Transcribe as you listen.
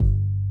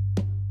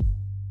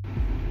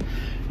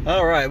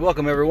All right,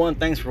 welcome everyone.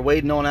 Thanks for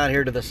waiting on out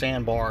here to the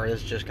Sandbar.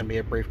 This is just going to be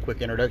a brief, quick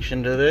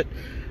introduction to it.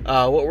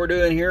 What we're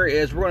doing here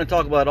is we're going to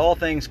talk about all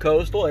things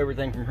coastal,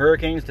 everything from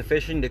hurricanes to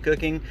fishing to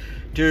cooking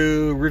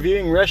to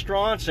reviewing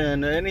restaurants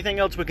and anything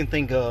else we can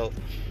think of.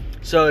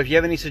 So if you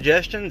have any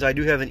suggestions, I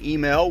do have an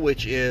email,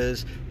 which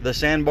is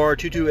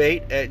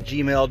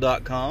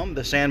thesandbar228@gmail.com,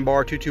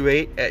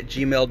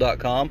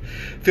 thesandbar228@gmail.com.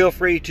 Feel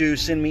free to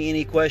send me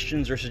any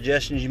questions or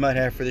suggestions you might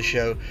have for the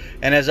show.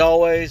 And as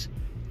always,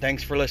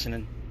 thanks for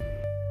listening.